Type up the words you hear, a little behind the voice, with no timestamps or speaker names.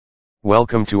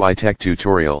Welcome to iTech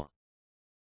tutorial.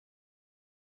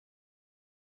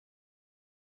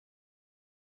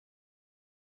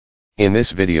 In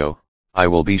this video, I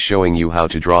will be showing you how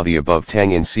to draw the above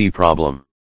Tangency problem.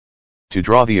 To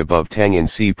draw the above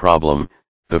Tangency problem,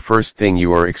 the first thing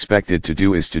you are expected to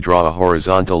do is to draw a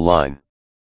horizontal line.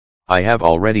 I have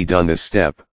already done this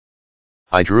step.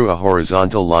 I drew a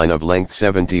horizontal line of length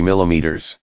 70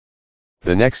 millimeters.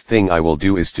 The next thing I will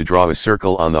do is to draw a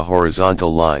circle on the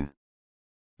horizontal line.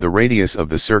 The radius of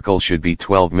the circle should be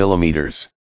 12 millimeters.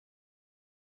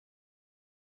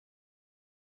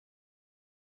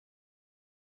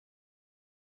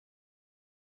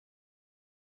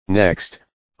 Next,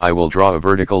 I will draw a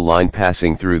vertical line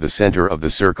passing through the center of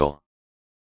the circle.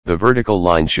 The vertical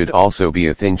line should also be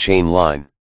a thin chain line.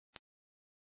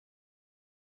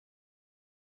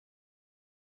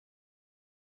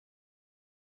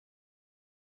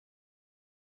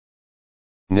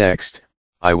 Next,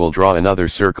 I will draw another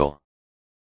circle.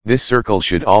 This circle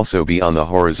should also be on the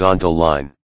horizontal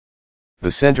line.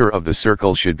 The center of the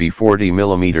circle should be 40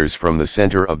 millimeters from the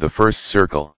center of the first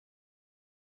circle.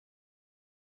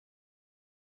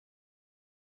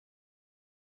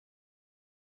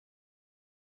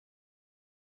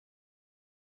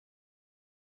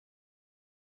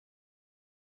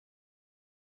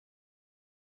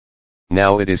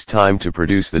 Now it is time to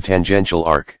produce the tangential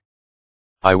arc.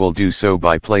 I will do so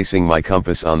by placing my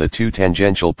compass on the two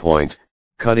tangential point,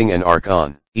 cutting an arc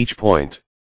on each point.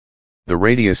 The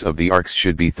radius of the arcs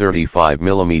should be 35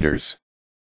 millimeters.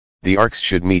 The arcs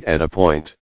should meet at a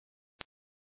point.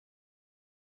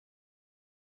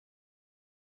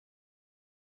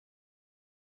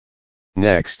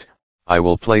 Next, I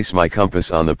will place my compass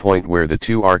on the point where the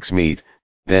two arcs meet,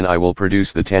 then I will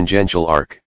produce the tangential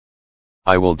arc.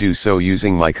 I will do so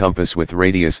using my compass with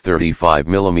radius 35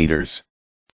 millimeters.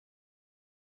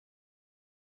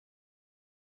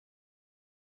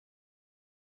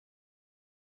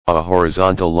 A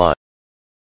horizontal line,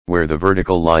 where the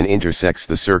vertical line intersects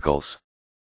the circles.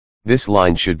 This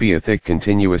line should be a thick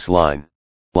continuous line.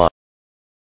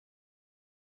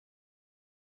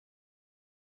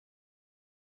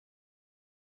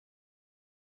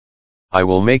 I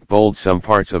will make bold some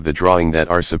parts of the drawing that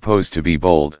are supposed to be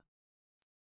bold.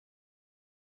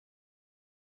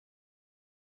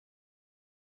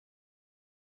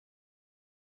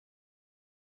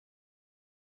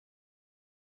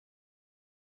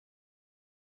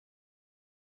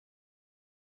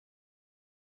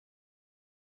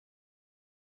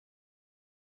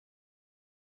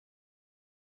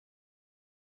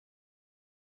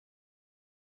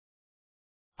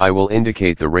 I will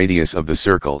indicate the radius of the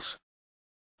circles.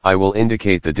 I will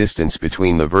indicate the distance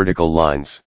between the vertical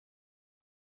lines.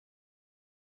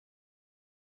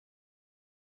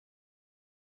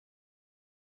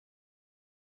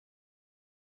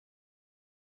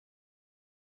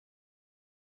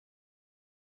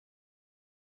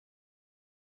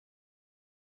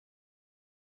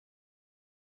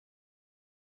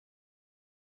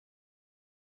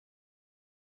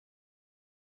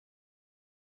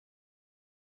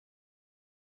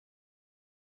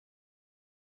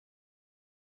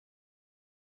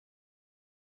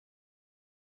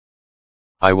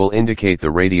 I will indicate the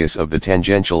radius of the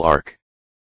tangential arc.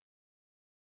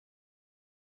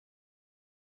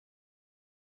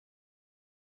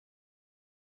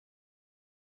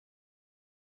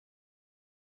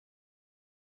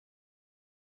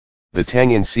 The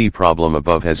Tangency problem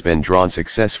above has been drawn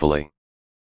successfully.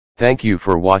 Thank you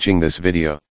for watching this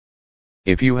video.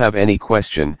 If you have any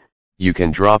question, you can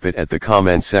drop it at the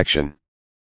comment section.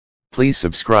 Please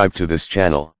subscribe to this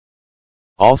channel.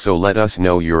 Also let us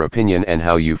know your opinion and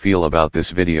how you feel about this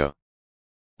video.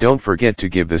 Don't forget to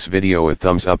give this video a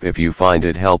thumbs up if you find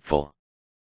it helpful.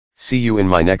 See you in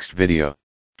my next video.